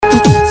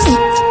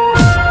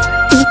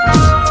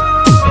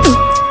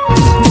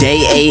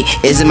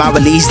today isn't my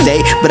release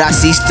date, but I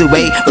cease to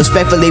wait,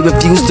 respectfully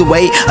refuse to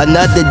wait.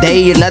 Another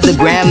day, another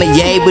gram of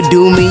yay would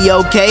do me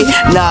okay.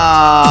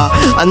 Nah,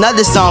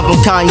 another song from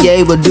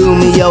Kanye would do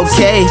me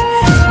okay.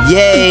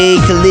 Yay,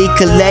 Khalid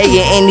Kalay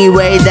in any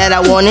way that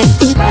I want it.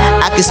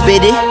 I can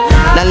spit it,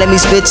 now let me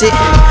spit it.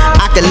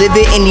 I can live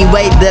it any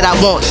way that I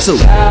want to,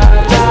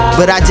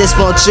 but I just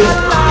want you,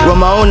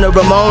 Ramona,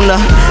 Ramona.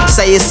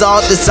 Say it's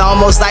soft, it's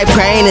almost like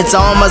praying. It's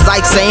almost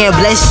like saying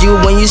bless you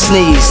when you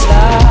sneeze.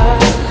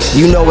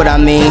 You know what I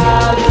mean.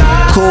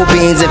 Cool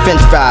beans and french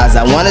fries,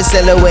 I wanna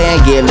sail away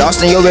and get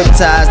lost in your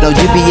riptides. No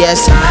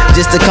GPS,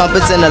 just a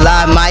compass and a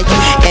live mic.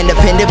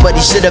 Independent, but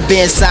he should've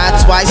been signed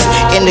twice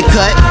in the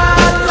cut.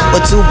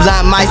 But two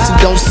blind mice who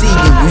don't see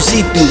you, you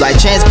see through like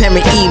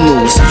transparent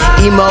emus.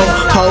 Emo,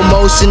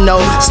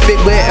 emotional, spit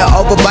with an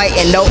overbite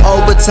and no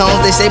overtones.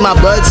 They say my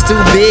butt's too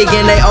big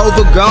and they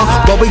overgrown,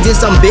 but we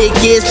just some big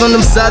kids from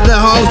them southern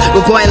homes,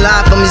 recording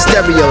live from your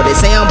stereo. They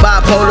say I'm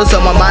bipolar,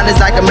 so my mind is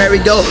like a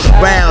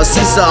merry-go-round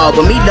seesaw.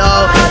 But me,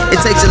 dog,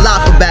 it takes a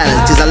lot for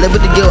balance, cause I live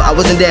with the guilt. I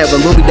wasn't there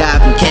when Ruby died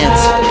from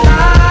cancer.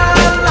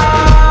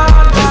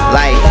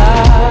 Like,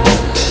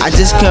 I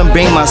just couldn't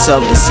bring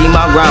myself to see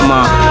my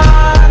grandma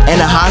in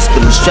the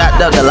hospital,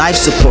 strapped up to life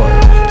support.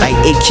 Like,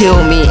 it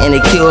killed me and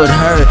it killed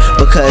her,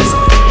 because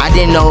I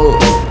didn't know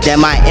that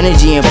my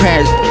energy and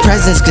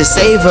presence could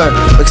save her,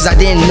 because I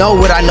didn't know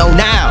what I know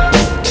now.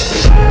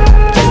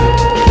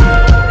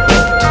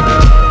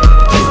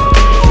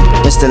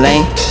 Mr.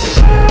 Lane,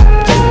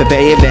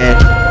 prepare your bed.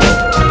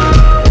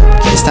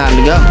 It's time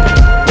to go.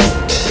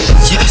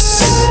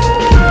 Yes!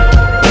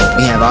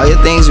 We have all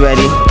your things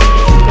ready,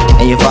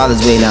 and your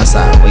father's waiting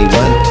outside. Wait,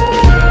 what?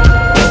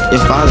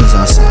 Your father's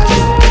outside.